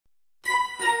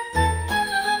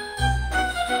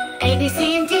A, B,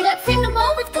 C, and D, let's sing them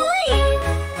all with glee.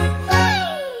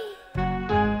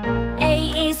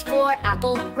 A is for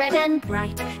apple, red and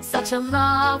bright, such a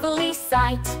lovely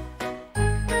sight.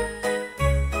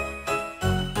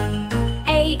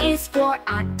 A is for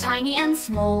ant, tiny and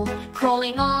small,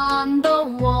 crawling on the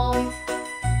wall.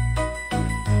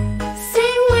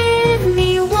 Sing with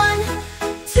me, 1,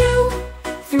 2,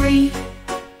 3.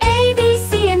 A, B,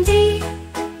 C, and D,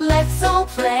 let's all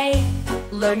play,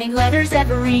 learning letters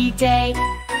every day.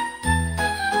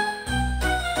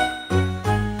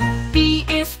 B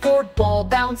is for ball,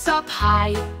 bounce up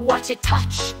high, watch it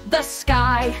touch the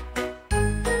sky.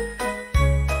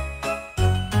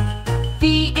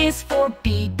 B is for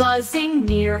bee, buzzing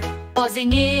near,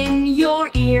 buzzing in your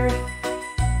ear.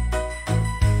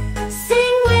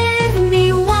 Sing with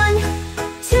me, 1,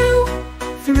 2,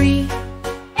 3.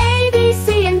 A, B,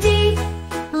 C, and D,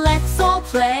 let's all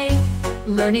play,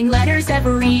 learning letters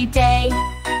every day.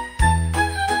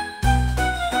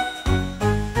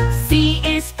 C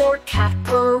is for cat,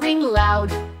 purring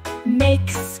loud,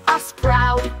 makes us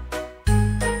proud.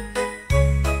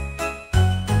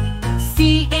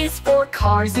 C is for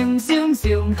car, zoom, zoom,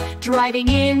 zoom, driving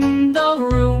in the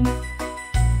room.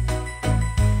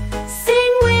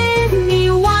 Sing with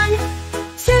me, 1,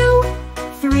 2,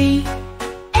 3.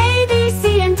 A, B,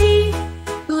 C, and D,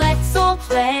 let's all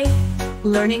play,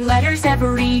 learning letters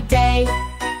every day.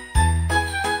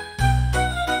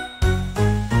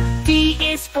 D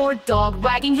is for dog,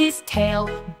 wagging his tail,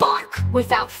 bark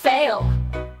without fail.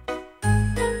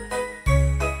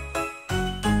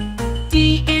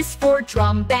 D is for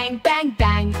drum, bang, bang,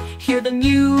 bang, hear the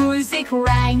music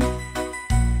rang.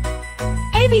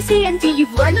 A, B, C, and D,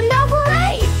 you've learned them now,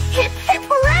 hooray! Hip, hip,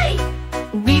 hooray!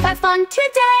 We've had fun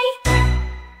today!